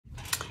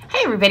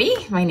Hi everybody,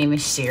 my name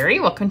is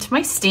Cheri. Welcome to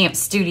my stamp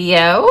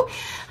studio.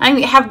 I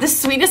have the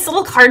sweetest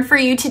little card for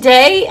you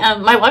today.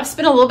 My life's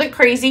been a little bit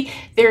crazy.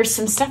 There's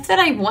some stuff that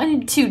I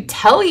wanted to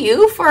tell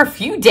you for a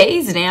few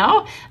days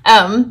now,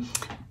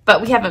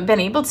 but we haven't been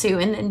able to.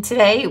 And then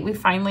today we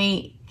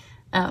finally,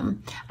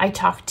 I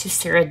talked to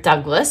Sarah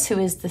Douglas, who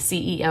is the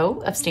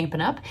CEO of Stampin'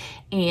 Up,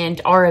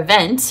 and our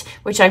event,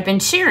 which I've been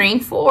sharing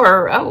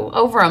for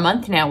over a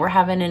month now. We're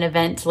having an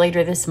event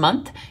later this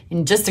month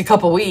in just a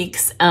couple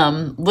weeks,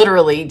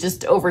 literally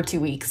just over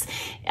 2 weeks.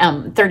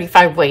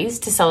 35 ways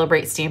to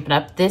celebrate Stampin'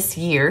 Up. This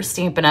year,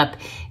 Stampin' Up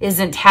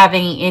isn't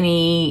having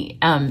any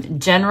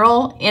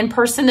general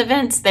in-person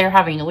events. They're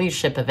having a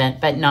leadership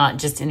event, but not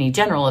just any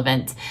general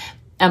events.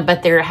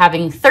 But they're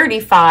having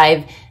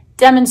 35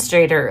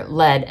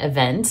 demonstrator-led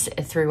events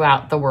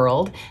throughout the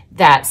world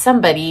that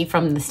somebody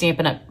from the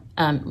Stampin' Up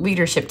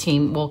leadership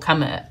team will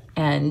come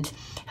and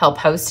help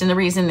host. And the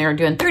reason they're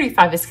doing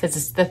 35 is because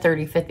it's the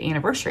 35th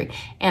anniversary.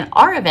 And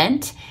our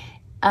event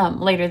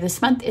later this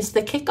month is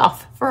the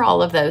kickoff for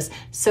all of those.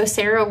 So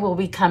Sarah will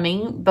be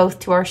coming both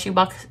to our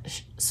shoebox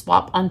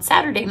swap on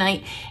Saturday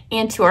night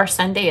and to our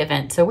Sunday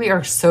event. So we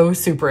are so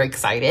super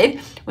excited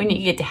when you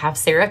get to have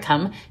Sarah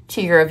come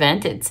to your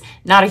event. It's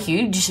not a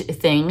huge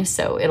thing,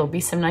 so it'll be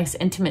some nice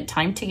intimate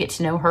time to get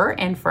to know her,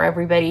 and for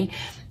everybody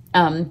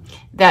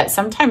that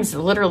sometimes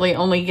literally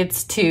only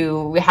gets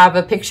to have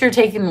a picture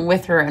taken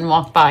with her and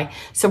walk by.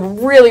 So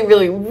we're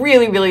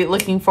really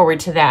looking forward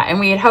to that. And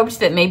we had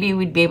hoped that maybe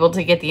we'd be able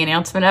to get the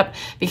announcement up,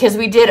 because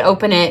we did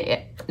open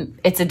it.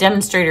 It's a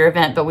demonstrator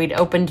event, but we'd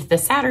opened the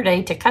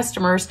Saturday to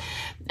customers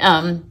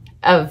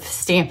of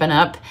Stampin'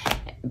 Up,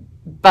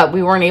 but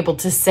we weren't able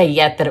to say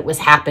yet that it was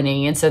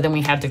happening. And so then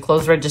we had to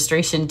close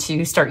registration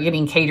to start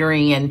getting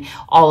catering and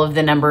all of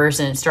the numbers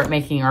and start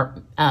making our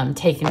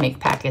take and make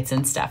packets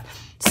and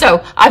stuff. So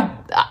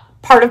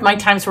part of my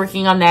time's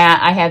working on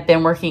that. I have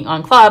been working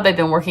on club. I've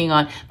been working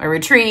on my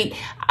retreat.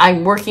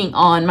 I'm working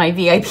on my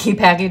VIP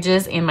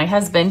packages, and my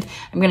husband,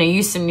 I'm going to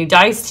use some new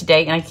dies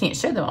today, and I can't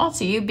show them all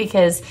to you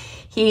because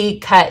he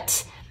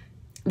cut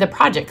the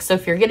project. So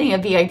if you're getting a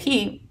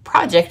VIP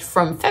project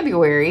from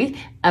February,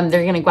 they're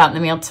going to go out in the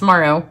mail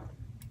tomorrow.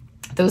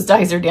 Those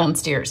dies are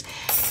downstairs.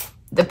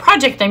 The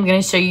project I'm going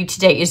to show you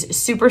today is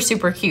super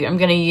cute. I'm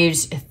going to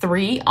use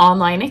 3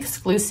 online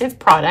exclusive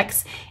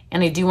products.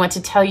 And I do want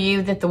to tell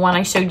you that the one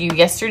I showed you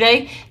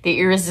yesterday, the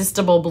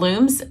Irresistible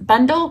Blooms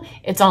bundle,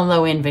 it's on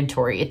low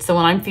inventory. It's the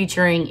one I'm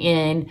featuring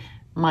in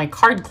my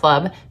card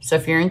club. So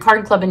if you're in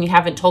card club and you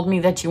haven't told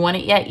me that you want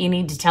it yet, you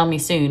need to tell me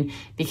soon,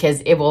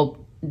 because it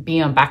will be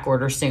on back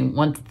order soon.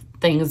 Once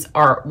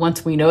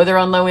we know they're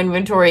on low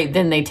inventory,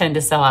 then they tend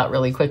to sell out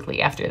really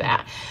quickly after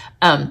that.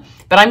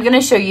 But I'm going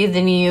to show you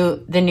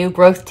the new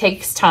Growth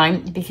Takes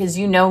Time, because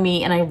you know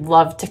me and I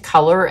love to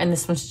color, and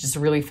this one's just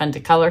really fun to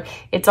color.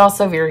 It's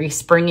also very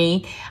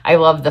springy. I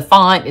love the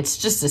font. It's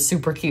just a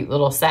super cute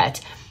little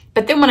set.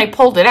 But then when I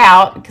pulled it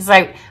out, because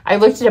I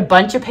looked at a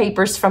bunch of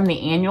papers from the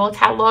annual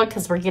catalog,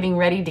 because we're getting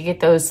ready to get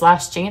those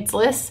last chance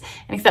lists,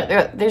 and I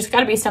thought there's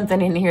got to be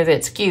something in here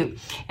that's cute.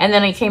 And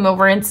then I came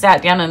over and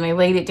sat down and I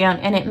laid it down,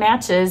 and it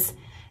matches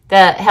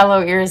the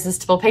Hello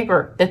Irresistible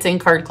paper that's in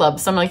Card Club.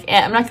 So I'm like,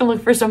 I'm not gonna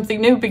look for something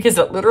new, because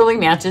it literally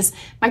matches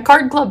my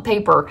Card Club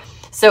paper.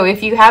 So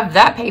if you have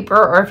that paper,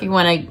 or if you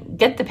wanna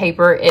get the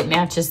paper, it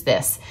matches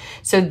this.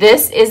 So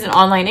this is an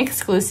online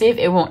exclusive.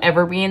 It won't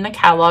ever be in the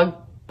catalog,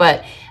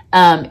 but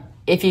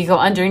if you go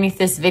underneath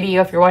this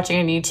video, if you're watching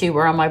on YouTube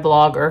or on my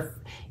blog, or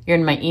if you're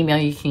in my email,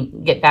 you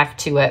can get back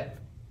to it.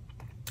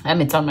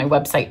 It's on my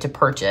website to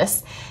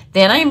purchase.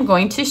 Then I'm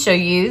going to show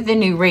you the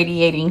new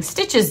Radiating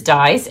Stiches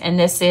dies, and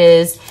this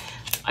is,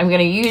 I'm going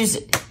to use,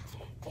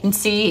 you can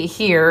see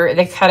here,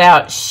 they cut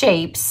out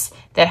shapes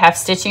that have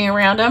stitching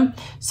around them.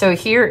 So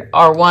here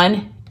are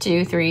 1,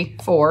 2, 3,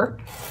 4,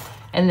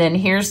 and then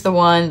here's the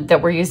one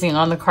that we're using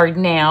on the card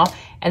now,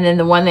 and then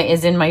the one that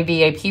is in my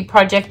VIP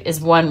project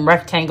is one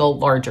rectangle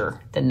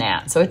larger than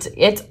that. So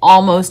it's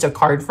almost a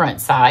card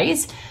front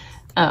size.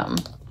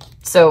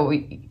 So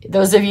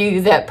those of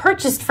you that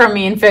purchased from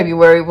me in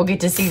February will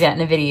get to see that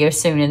in a video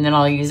soon, and then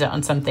I'll use it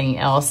on something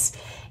else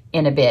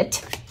in a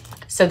bit.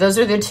 So those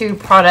are the 2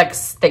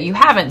 products that you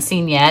haven't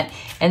seen yet.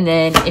 And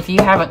then if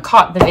you haven't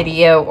caught the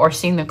video or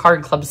seen the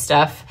Card Club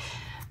stuff,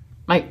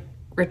 my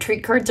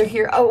retreat cards are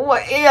here. Oh,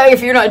 yeah,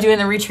 if you're not doing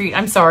the retreat,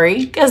 I'm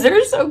sorry, because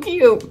they're so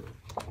cute.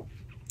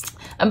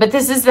 But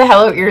this is the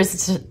Hello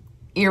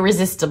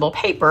Irresistible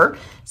paper.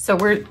 So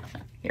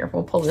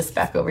we'll pull this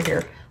back over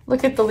here.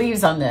 Look at the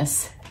leaves on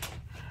this.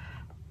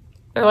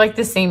 They're like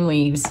the same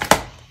leaves.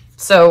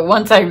 So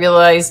once I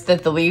realized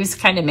that the leaves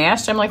kind of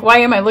matched, I'm like, why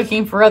am I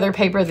looking for other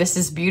paper? This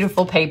is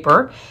beautiful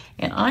paper.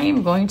 And I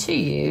am going to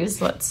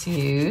use, let's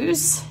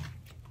use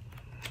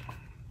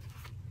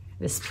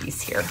this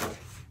piece here,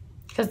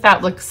 because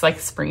that looks like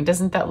spring.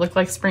 Doesn't that look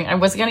like spring? I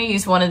was going to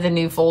use one of the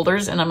new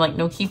folders, and I'm like,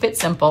 no, keep it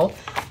simple,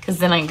 because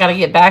then I got to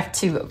get back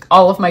to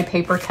all of my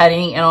paper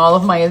cutting and all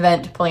of my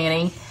event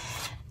planning.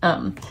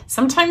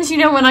 Sometimes,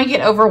 when I get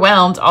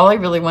overwhelmed, all I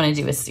really want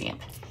to do is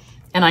stamp.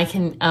 and I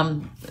can,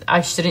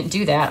 I shouldn't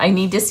do that. I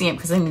need to stamp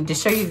because I need to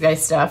show you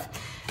guys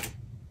stuff.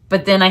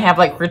 But then I have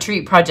like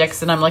retreat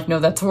projects and I'm like, no,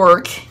 that's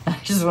work. I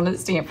just want to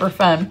stamp for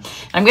fun.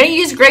 I'm going to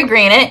use gray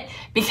granite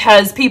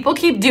because people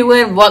keep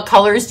doing what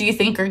colors do you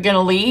think are going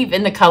to leave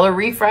in the color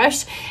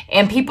refresh.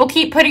 And people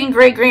keep putting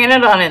gray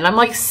granite on it. And I'm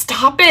like,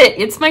 stop it.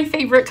 It's my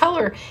favorite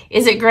color.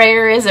 Is it gray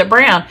or is it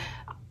brown?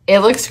 It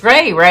looks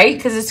gray, right?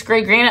 Because it's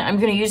gray granite. I'm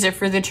going to use it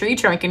for the tree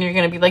trunk. And you're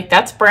going to be like,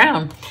 that's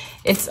brown.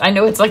 I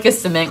know it's like a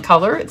cement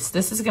color.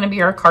 This is going to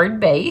be our card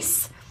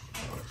base.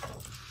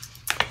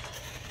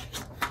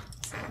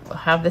 We'll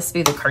have this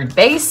be the card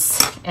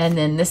base, and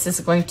then this is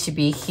going to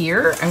be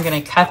here. I'm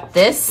going to cut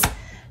this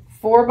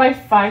 4 by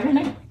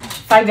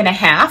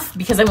 5.5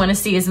 because I want to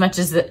see as much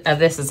of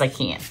this as I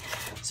can.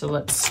 So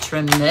let's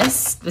trim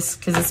this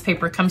because this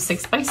paper comes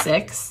 6 by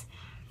 6.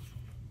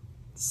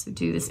 So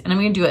do this, and I'm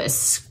going to do it a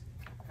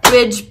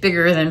squidge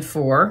bigger than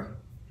 4,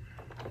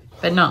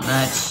 but not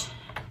much.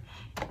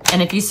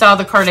 And if you saw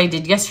the card I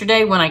did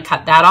yesterday, when I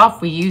cut that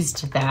off, we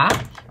used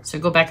that. So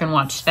go back and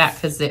watch that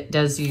because it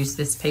does use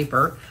this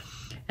paper.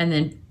 And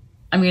then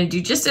I'm going to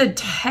do just a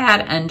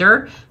tad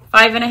under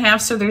 5.5,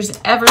 so there's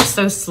ever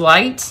so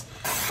slight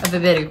of a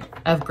bit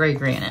of gray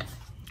granite.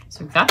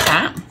 So we've got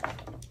that.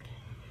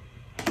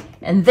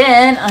 And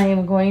then I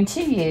am going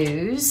to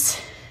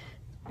use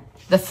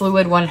the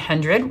Fluid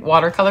 100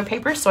 watercolor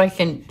paper so I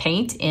can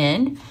paint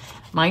in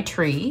my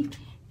tree.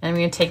 And I'm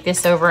going to take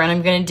this over and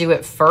I'm going to do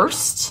it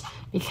first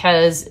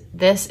because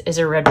this is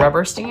a red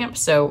rubber stamp,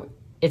 so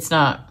it's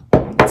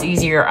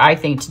easier, I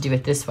think, to do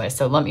it this way.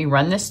 So let me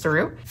run this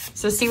through.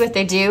 So see what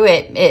they do?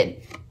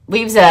 It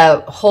leaves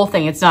a whole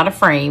thing. It's not a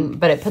frame,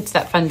 but it puts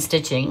that fun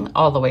stitching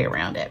all the way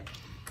around it.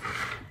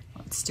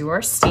 Let's do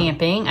our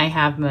stamping. I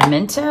have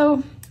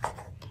Memento.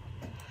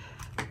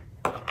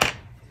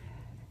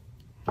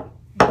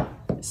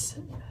 This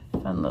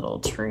fun little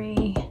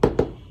tree.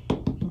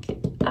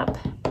 Get up.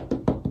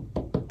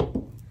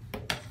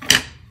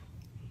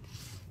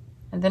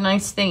 And the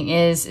nice thing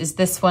is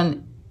this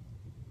one,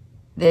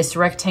 this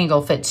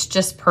rectangle fits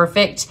just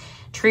perfect.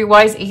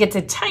 Tree-wise, it gets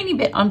a tiny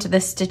bit onto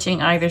the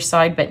stitching either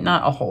side, but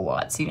not a whole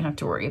lot, so you don't have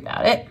to worry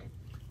about it.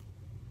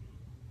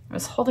 I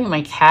was holding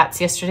my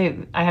cats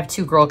yesterday. I have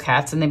 2 girl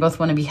cats, and they both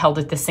want to be held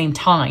at the same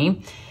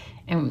time.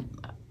 And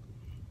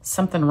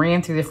something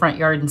ran through the front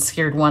yard and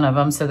scared one of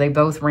them, so they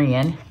both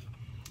ran.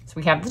 So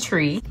we have the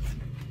tree.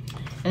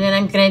 And then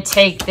I'm going to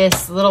take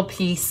this little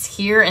piece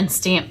here and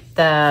stamp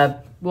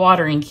the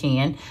watering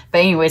can. But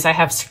anyways, I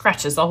have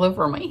scratches all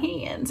over my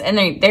hands, and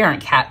they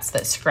aren't cats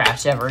that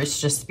scratch ever. It's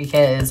just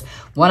because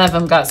one of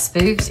them got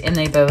spooked and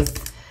they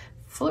both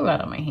flew out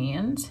of my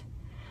hand.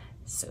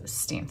 So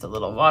stamp the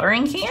little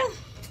watering can.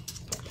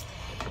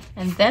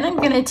 And then I'm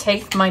going to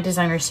take my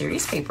designer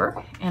series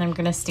paper and I'm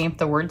going to stamp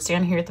the words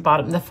down here at the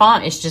bottom. The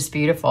font is just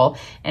beautiful,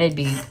 and it'd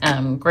be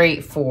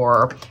great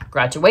for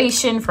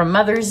graduation, for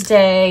Mother's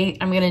Day.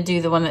 I'm going to do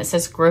the one that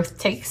says growth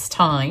takes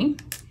time.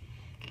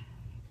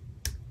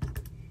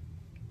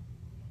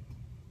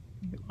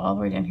 All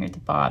the way down here at the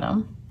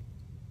bottom.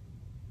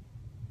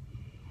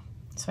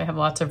 So I have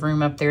lots of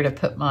room up there to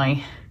put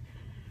my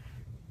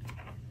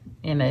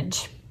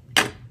image.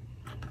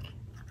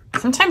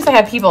 Sometimes I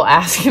have people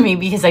asking me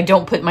because I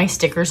don't put my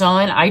stickers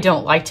on. I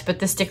don't like to put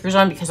the stickers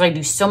on because I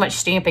do so much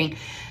stamping.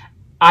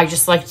 I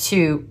just like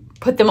to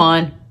put them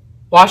on,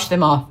 wash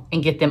them off,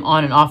 and get them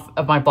on and off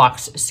of my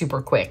blocks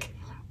super quick.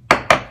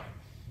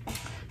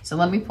 So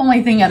let me pull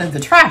my thing out of the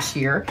trash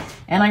here,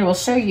 and I will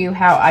show you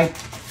how I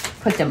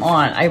put them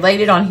on. I laid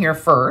it on here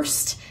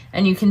first,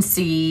 and you can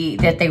see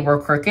that they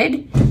were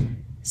crooked.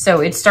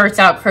 So it starts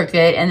out crooked,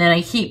 and then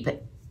I keep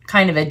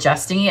kind of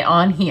adjusting it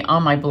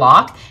on my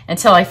block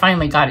until I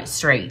finally got it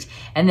straight.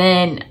 And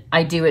then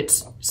I do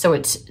it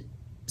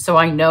so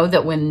I know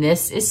that when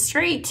this is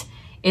straight,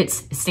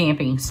 it's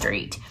stamping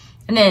straight.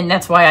 And then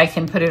that's why I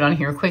can put it on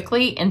here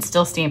quickly and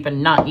still stamp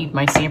and not need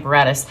my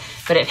Stamparatus.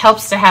 But it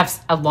helps to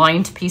have a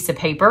lined piece of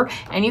paper.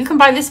 And you can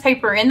buy this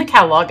paper in the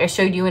catalog. I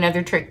showed you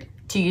another trick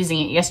to using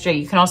it yesterday.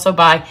 You can also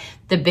buy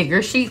the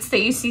bigger sheets that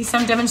you see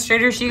some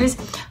demonstrators use.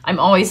 I'm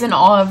always in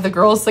awe of the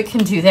girls that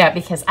can do that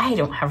because I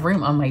don't have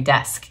room on my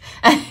desk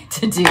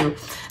to do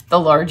the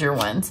larger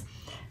ones.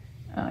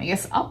 I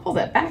guess I'll pull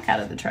that back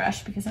out of the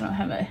trash because I don't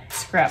have a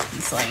scrap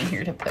piece laying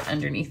here to put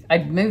underneath. I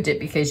moved it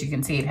because you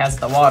can see it has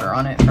the water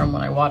on it from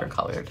when I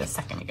watercolored a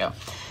second ago.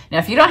 Now,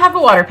 if you don't have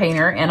a water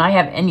painter,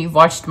 and you've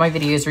watched my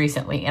videos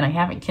recently and I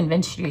haven't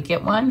convinced you to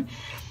get one,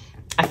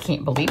 I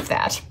can't believe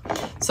that.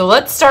 So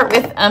let's start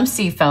with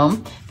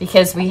seafoam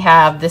because we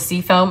have the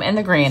seafoam and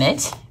the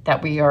granite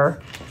that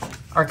are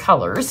our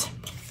colors.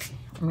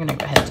 I'm gonna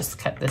go ahead and just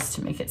cut this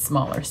to make it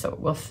smaller so it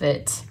will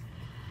fit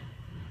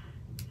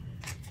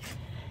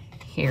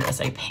here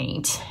as I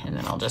paint, and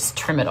then I'll just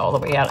trim it all the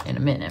way out in a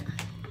minute.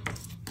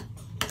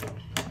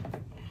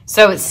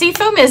 So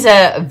seafoam is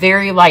a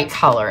very light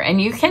color,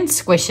 and you can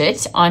squish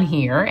it on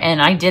here,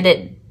 and I did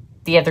it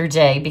the other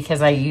day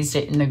because I used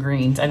it in the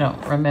greens. I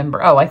don't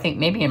remember. Oh, I think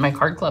maybe in my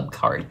card club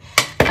card.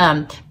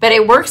 But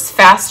it works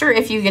faster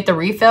if you get the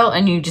refill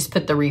and you just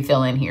put the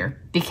refill in here,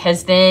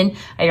 because then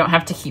I don't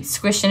have to keep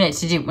squishing it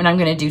to do when I'm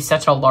going to do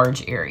such a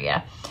large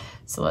area.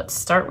 So let's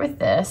start with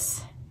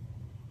this.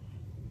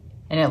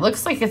 And it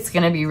looks like it's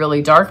going to be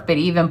really dark, but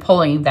even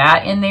pulling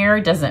that in there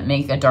doesn't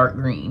make a dark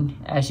green,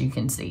 as you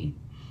can see.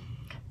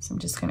 So I'm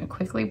just going to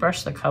quickly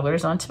brush the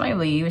colors onto my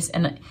leaves.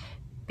 And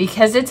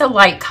because it's a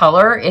light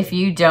color, if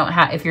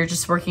you're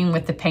just working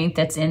with the paint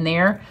that's in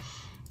there,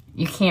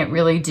 you can't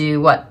really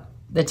do what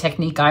the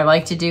technique I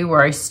like to do,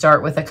 where I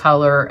start with a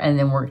color and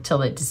then work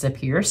till it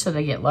disappears so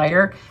they get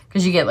lighter,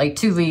 because you get like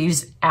 2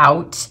 leaves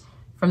out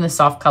from the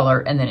soft color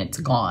and then it's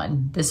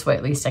gone. This way,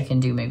 at least I can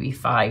do maybe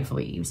 5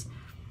 leaves.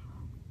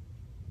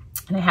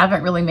 And I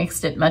haven't really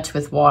mixed it much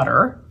with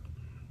water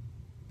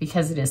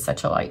because it is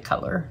such a light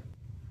color.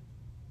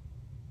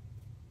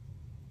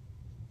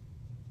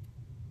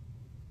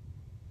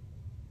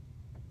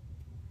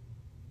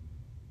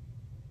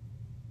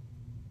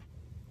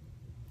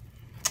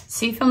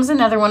 Seafoam's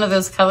another one of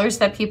those colors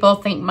that people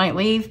think might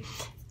leave.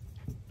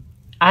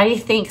 I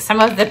think some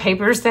of the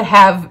papers that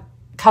have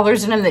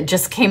colors in them that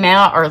just came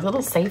out are a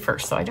little safer,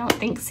 so I don't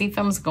think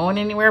seafoam's going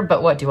anywhere,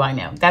 but what do I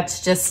know?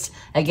 That's just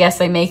a guess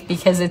I make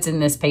because it's in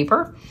this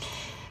paper.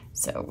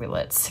 So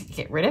let's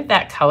get rid of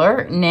that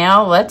color.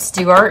 Now let's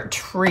do our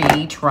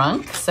tree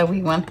trunk. So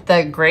we want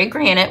the gray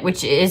granite,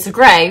 which is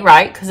gray,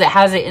 right? Because it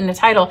has it in the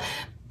title.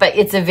 But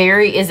it's a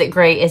very, is it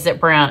gray, is it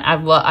brown? I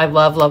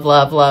love, love,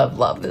 love, love,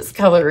 love this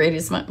color. It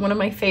is one of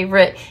my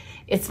favorite.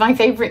 It's my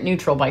favorite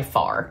neutral by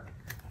far.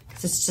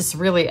 It's just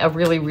really a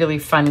really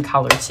fun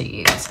color to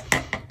use.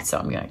 So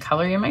I'm going to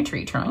color in my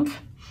tree trunk.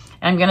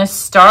 I'm going to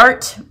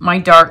start my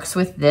darks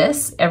with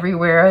this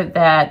everywhere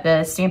that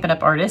the Stampin'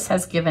 Up! Artist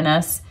has given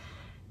us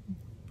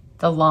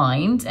the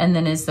lines. And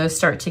then as those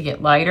start to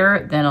get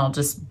lighter, then I'll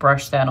just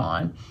brush that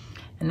on.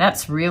 And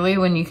that's really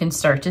when you can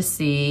start to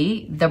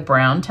see the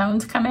brown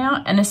tones come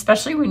out. And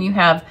especially when you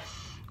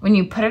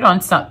put it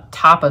on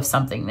top of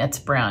something that's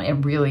brown,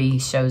 it really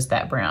shows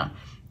that brown.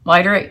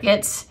 Lighter it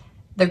gets,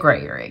 the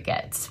grayer it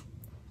gets.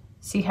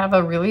 So you have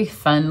a really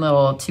fun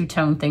little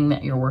two-tone thing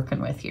that you're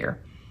working with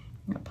here.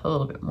 I'm gonna put a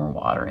little bit more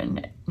water in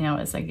it now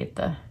as I get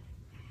the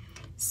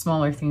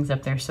smaller things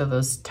up there so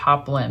those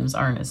top limbs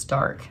aren't as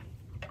dark.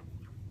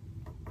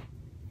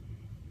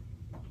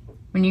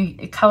 When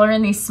you color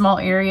in these small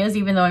areas,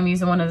 even though I'm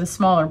using one of the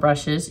smaller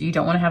brushes, you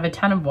don't want to have a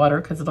ton of water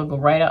because it'll go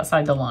right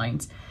outside the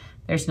lines.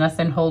 There's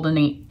nothing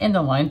holding in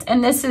the lines.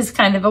 And this is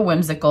kind of a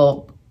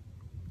whimsical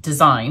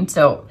design.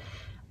 So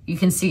you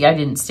can see I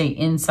didn't stay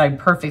inside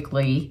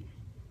perfectly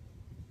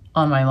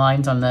on my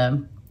lines on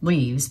the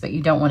leaves, but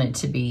you don't want it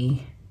to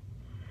be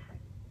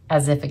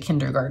as if a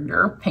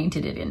kindergartner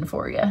painted it in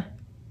for you.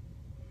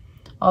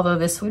 Although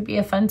this would be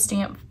a fun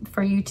stamp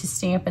for you to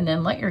stamp and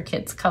then let your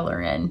kids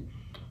color in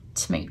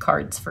to make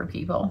cards for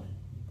people.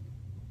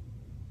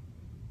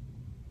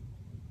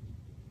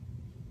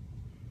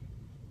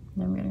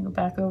 And I'm going to go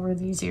back over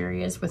these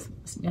areas with,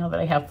 now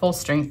that I have full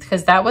strength,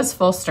 because that was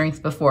full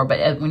strength before,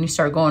 but when you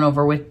start going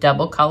over with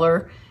double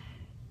color,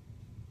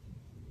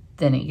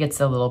 then it gets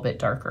a little bit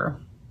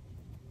darker.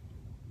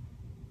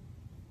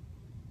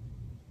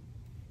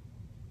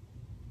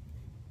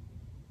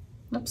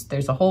 Oops,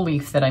 there's a whole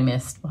leaf that I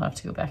missed. We'll have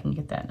to go back and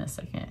get that in a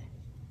second.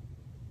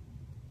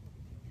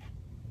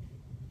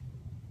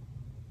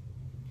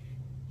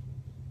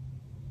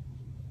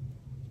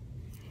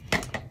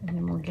 And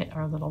then we'll get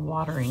our little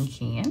watering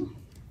can.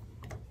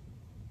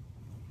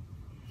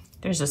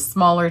 There's a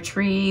smaller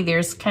tree.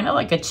 There's kind of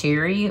like a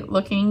cherry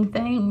looking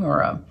thing,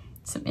 or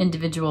some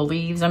individual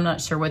leaves. I'm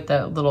not sure what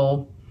the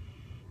little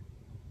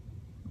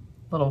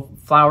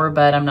flower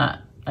bud,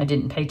 I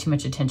didn't pay too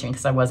much attention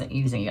because I wasn't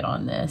using it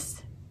on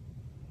this.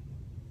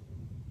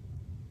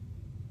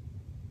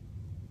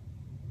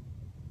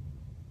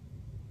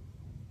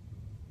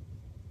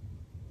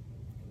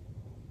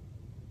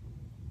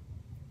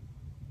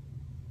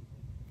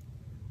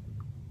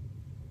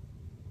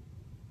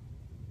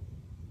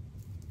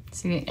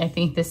 See, I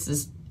think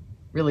this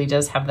really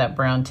does have that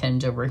brown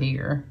tinge over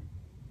here.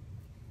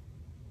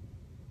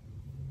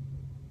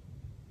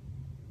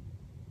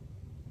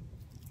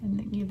 And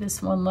then give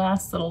this one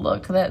last little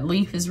look. That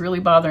leaf is really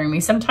bothering me.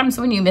 Sometimes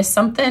when you miss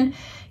something,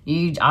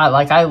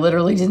 I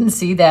literally didn't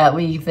see that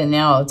leaf and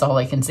now it's all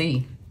I can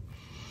see.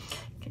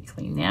 Okay,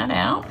 clean that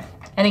out.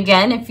 And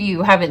again, if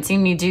you haven't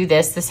seen me do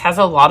this, this has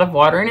a lot of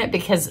water in it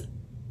because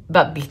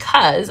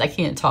I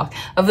can't talk,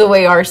 of the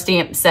way our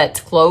stamp sets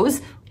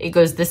close, it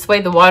goes this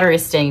way, the water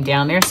is staying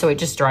down there, so it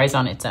just dries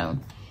on its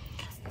own.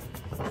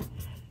 I'm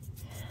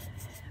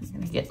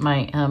gonna get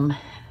my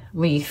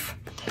leaf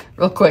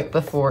real quick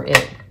before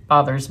it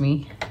bothers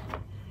me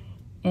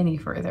any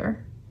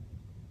further.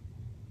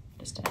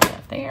 Just add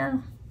that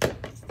there.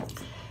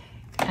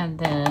 And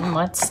then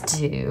let's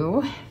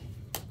do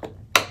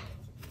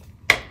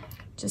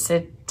just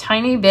a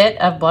tiny bit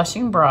of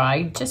Blushing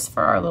Bride just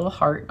for our little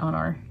heart on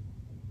our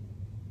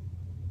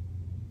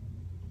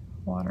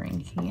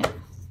watering can.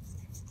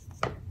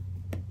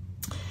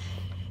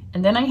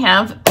 And then I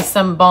have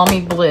some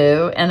Balmy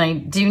Blue, and I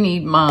do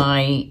need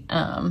my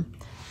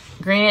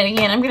granite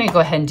again. I'm going to go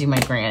ahead and do my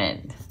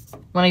granite.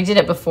 When I did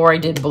it before, I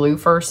did blue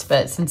first,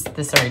 but since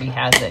this already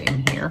has it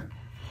in here,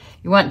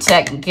 you want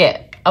to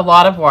get a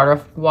lot of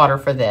water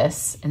for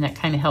this, and that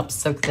kind of helps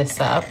soak this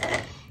up.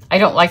 I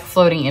don't like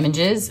floating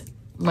images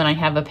when I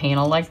have a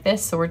panel like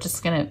this, so we're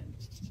just going to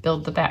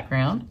build the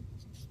background.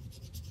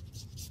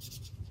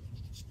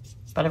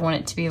 But I want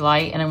it to be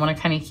light, and I want to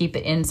kind of keep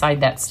it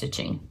inside that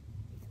stitching.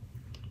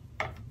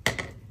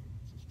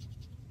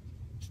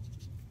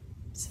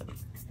 So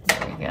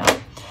there we go.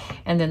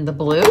 And then the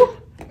blue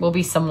will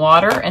be some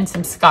water and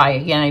some sky.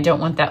 Again, I don't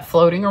want that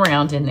floating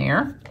around in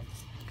there.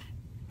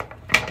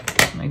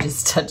 I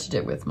just touched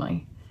it with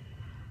my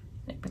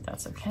thing, but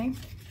that's okay.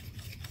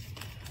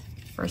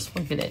 First,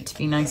 we'll get it to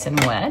be nice and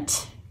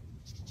wet.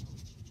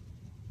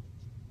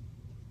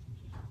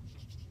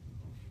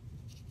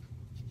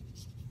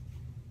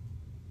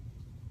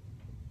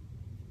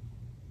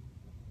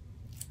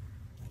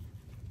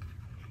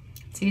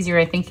 It's easier,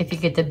 I think, if you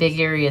get the big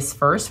areas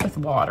first with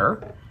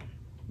water.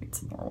 Get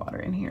some more water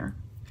in here,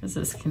 because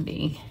this can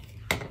be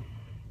a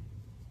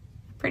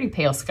pretty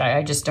pale sky.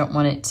 I just don't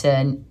want it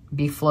to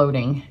be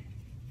floating.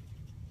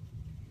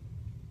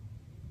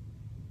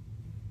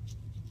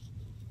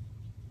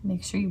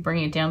 Make sure you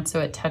bring it down so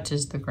it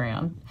touches the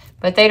ground.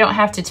 But they don't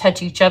have to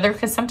touch each other,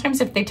 because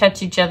sometimes if they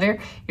touch each other,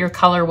 your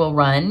color will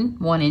run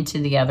one into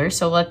the other.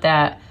 So let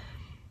that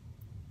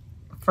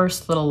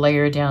first little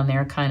layer down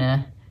there kind of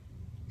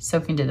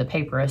soak into the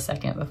paper a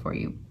second before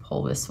you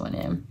pull this one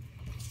in.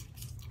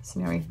 So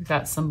now we've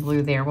got some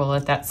blue there. We'll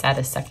let that set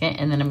a second,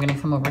 and then I'm going to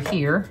come over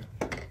here,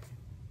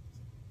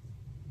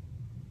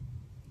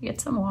 get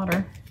some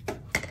water.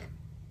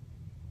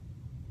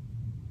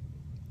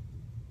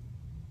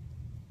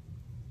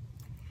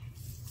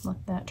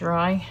 Let that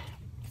dry.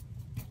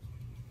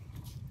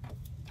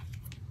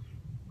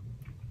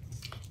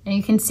 And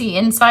you can see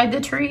inside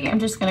the tree, I'm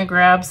just going to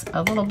grab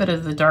a little bit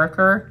of the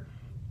darker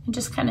and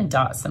just kind of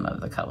dot some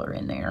of the color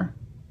in there.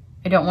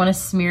 I don't want to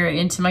smear it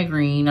into my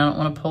green. I don't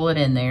want to pull it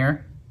in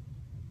there.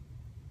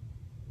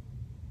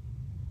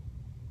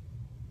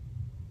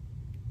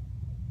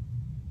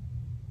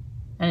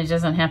 And it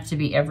doesn't have to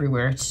be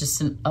everywhere. It's just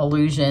an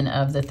illusion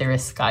of that there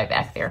is sky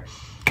back there.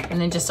 And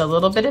then just a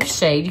little bit of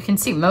shade. You can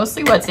see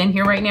mostly what's in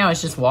here right now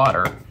is just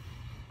water.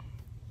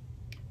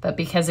 But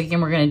because,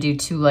 again, we're going to do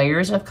 2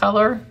 layers of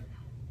color,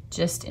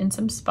 just in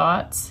some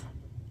spots.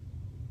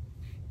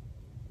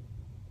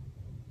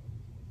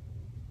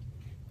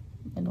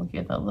 It'll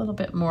give a little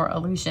bit more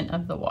illusion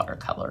of the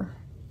watercolor.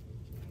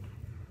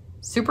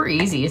 Super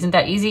easy. Isn't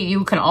that easy?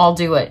 You can all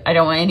do it. I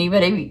don't want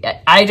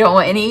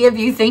any of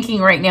you thinking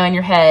right now in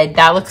your head,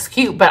 that looks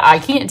cute, but I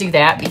can't do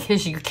that,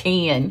 because you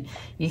can.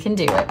 You can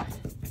do it.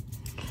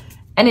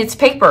 And it's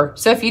paper.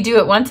 So if you do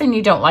it once and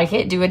you don't like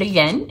it, do it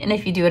again. And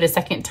if you do it a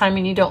second time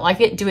and you don't like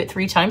it, do it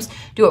 3 times.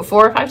 Do it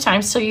 4 or 5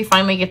 times till you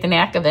finally get the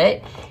knack of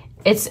it.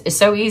 It's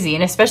so easy.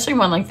 And especially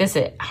one like this,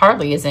 it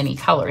hardly is any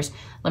colors.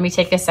 Let me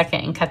take a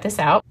second and cut this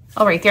out.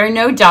 All right, there are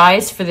no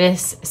dies for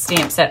this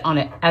stamp set on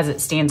it as it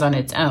stands on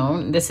its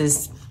own. This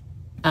is,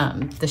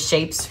 the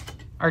shapes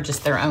are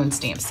just their own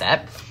stamp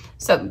set.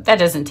 So that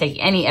doesn't take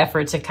any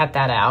effort to cut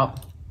that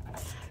out.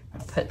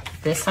 I'll put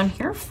this on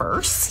here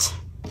first.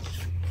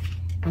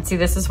 And see,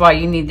 this is why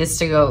you need this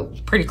to go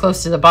pretty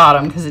close to the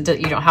bottom, because you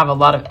don't have a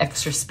lot of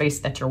extra space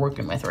that you're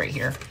working with right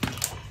here.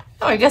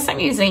 Oh, I guess I'm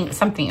using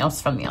something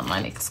else from the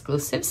online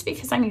exclusives,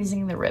 because I'm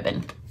using the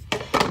ribbon.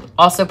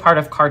 Also part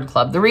of Card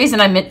Club. The reason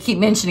I keep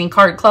mentioning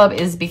Card Club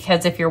is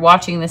because if you're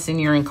watching this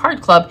and you're in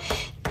Card Club,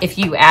 if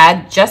you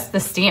add just the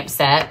stamp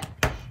set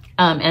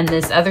and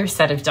this other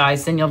set of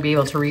dies, then you'll be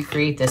able to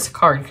recreate this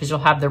card, because you'll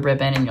have the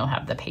ribbon and you'll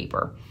have the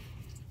paper.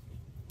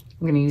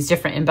 I'm going to use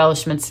different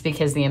embellishments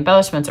because the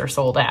embellishments are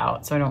sold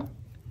out. So I don't,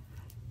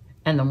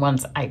 and the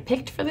ones I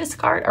picked for this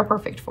card are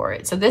perfect for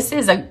it. So this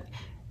is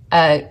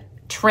a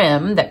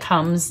trim that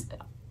comes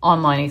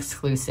online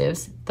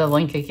exclusives. The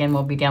link again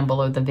will be down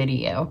below the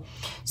video.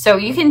 So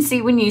you can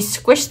see when you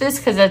squish this,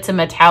 because it's a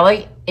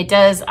metallic, it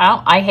does,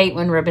 I hate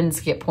when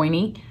ribbons get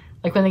pointy,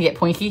 like when they get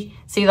pointy.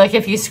 See, like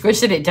if you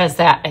squish it, it does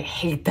that. I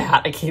hate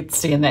that. I can't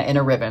stand that in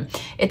a ribbon.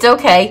 It's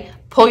okay.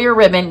 Pull your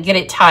ribbon, get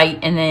it tight,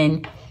 and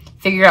then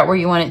figure out where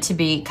you want it to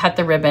be, cut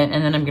the ribbon,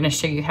 and then I'm going to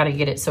show you how to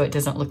get it so it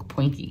doesn't look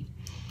pointy,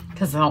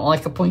 because I don't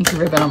like a pointy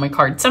ribbon on my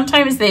card.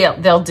 Sometimes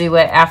they'll do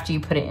it after you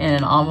put it in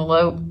an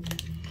envelope,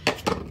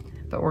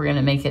 but we're going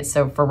to make it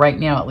so for right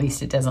now, at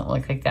least, it doesn't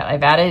look like that.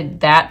 I've added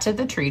that to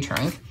the tree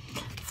trunk.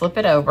 Flip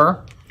it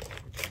over.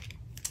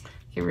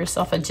 Give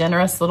yourself a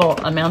generous little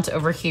amount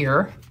over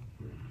here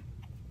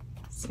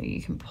so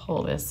you can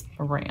pull this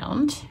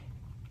around.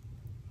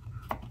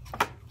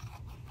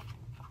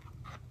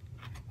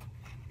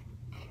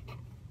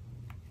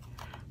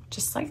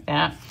 Just like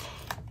that.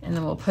 And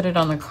then we'll put it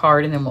on the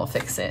card and then we'll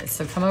fix it.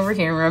 So come over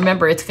here and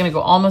remember, it's going to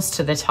go almost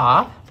to the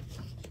top.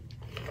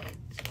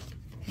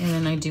 And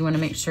then I do want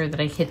to make sure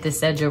that I hit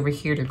this edge over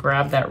here to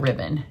grab that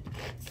ribbon.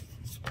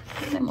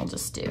 And then we'll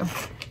just do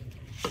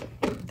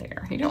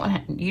there. You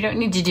don't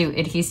need to do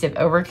adhesive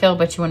overkill,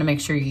 but you want to make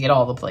sure you get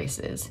all the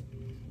places.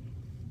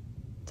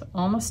 So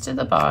almost to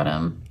the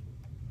bottom.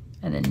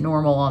 and then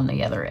normal on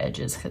the other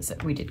edges because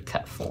we did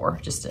cut 4,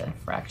 just a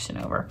fraction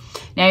over.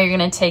 Now you're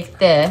gonna take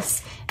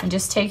this and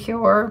just take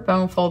your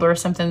bone folder or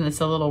something that's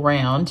a little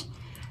round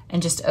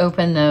and just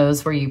open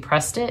those where you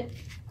pressed it.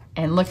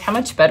 And look how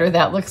much better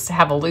that looks to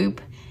have a loop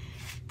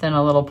than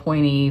a little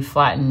pointy,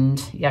 flattened,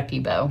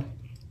 yucky bow.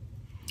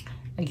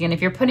 Again,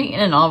 if you're putting in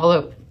an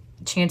envelope,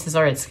 chances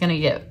are it's gonna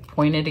get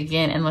pointed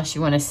again unless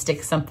you wanna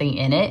stick something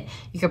in it.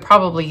 You could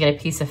probably get a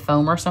piece of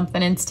foam or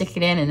something and stick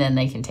it in, and then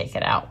they can take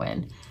it out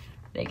when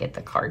they get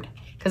the card,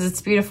 because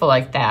it's beautiful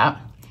like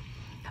that.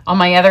 On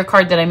my other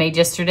card that I made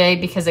yesterday,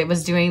 because it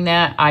was doing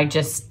that, I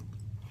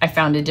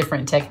found a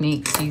different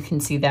technique, so you can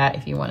see that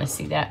if you wanna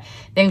see that.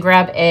 Then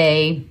grab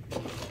a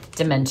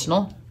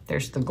dimensional,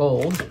 there's the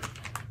gold,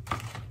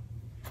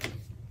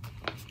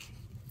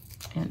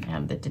 and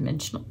add the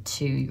dimensional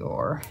to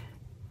your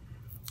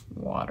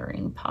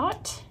watering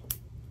pot.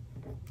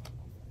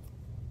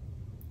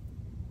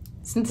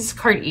 Isn't this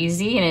card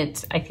easy?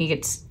 And I think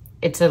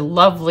it's a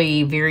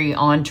lovely, very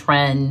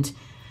on-trend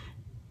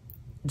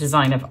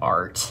design of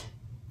art.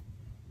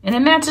 And it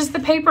matches the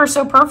paper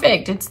so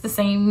perfect. It's the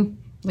same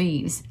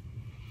leaves.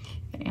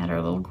 Add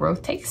our little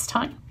growth takes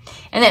time.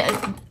 And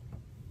then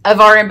of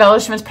our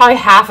embellishments, probably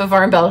half of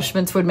our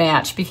embellishments would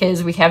match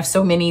because we have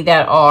so many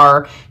that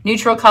are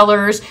neutral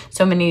colors,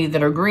 so many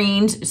that are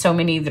greens, so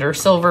many that are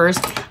silvers.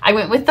 I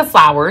went with the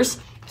flowers.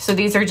 So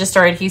these are just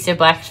our adhesive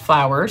black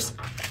flowers,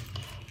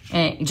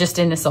 and just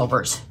in the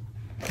silvers,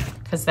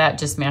 because that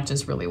just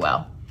matches really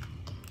well.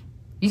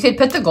 You could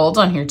put the golds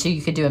on here too.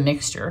 You could do a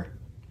mixture.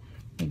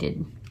 I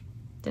did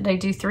I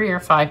do 3 or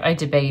 5? I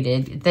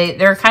debated.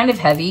 They're kind of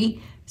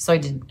heavy, so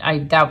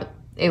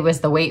it was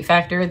the weight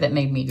factor that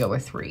made me go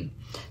with 3.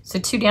 So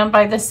 2 down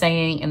by the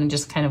saying, and then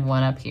just kind of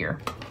 1 up here.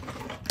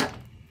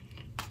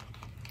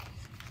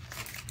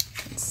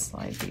 Let's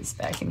slide these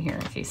back in here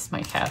in case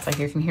my cats, I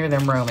can hear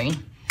them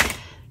roaming.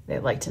 They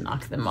like to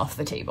knock them off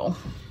the table.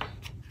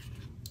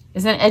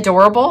 Isn't it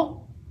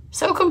adorable?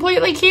 So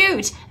completely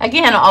cute.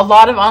 Again, a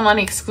lot of online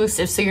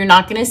exclusives, so you're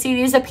not gonna see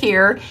these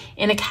appear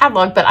in a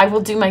catalog, but I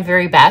will do my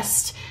very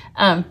best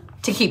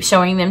to keep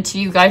showing them to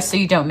you guys so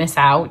you don't miss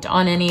out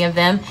on any of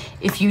them.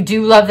 If you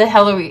do love the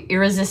Hello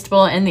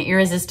Irresistible and the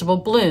Irresistible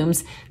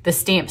Blooms, the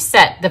stamp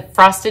set, the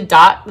frosted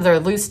dot, the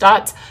loose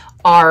dots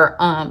are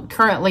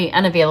currently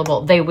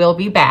unavailable. They will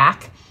be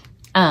back.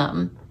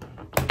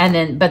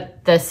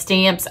 But the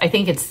stamps, I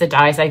think it's the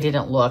dies. I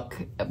didn't look.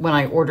 When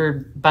I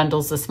ordered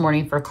bundles this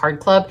morning for Card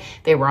Club,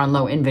 they were on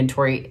low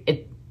inventory.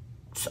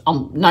 It's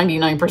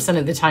 99%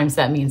 of the times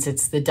that means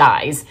it's the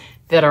dies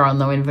that are on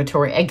low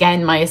inventory.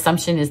 Again, my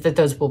assumption is that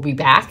those will be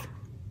back.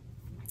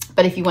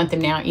 But if you want them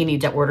now, you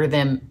need to order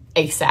them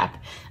ASAP.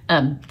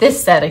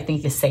 This set I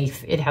think is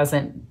safe. It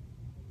hasn't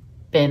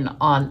been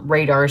on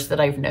radars that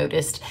I've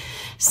noticed.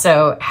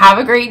 So have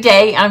a great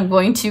day. I'm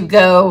going to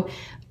go,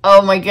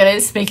 oh my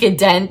goodness, make a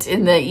dent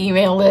in the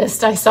email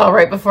list. I saw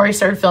right before I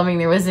started filming,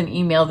 there was an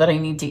email that I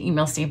need to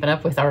email Stampin'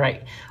 Up! With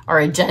our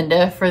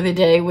agenda for the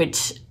day,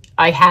 which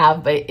I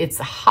have, but it's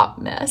a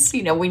hot mess.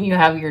 You know, when you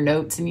have your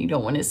notes and you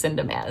don't want to send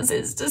them as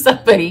is to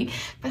somebody,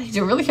 but I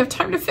don't really have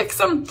time to fix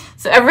them.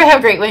 So everybody have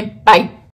a great one. Bye.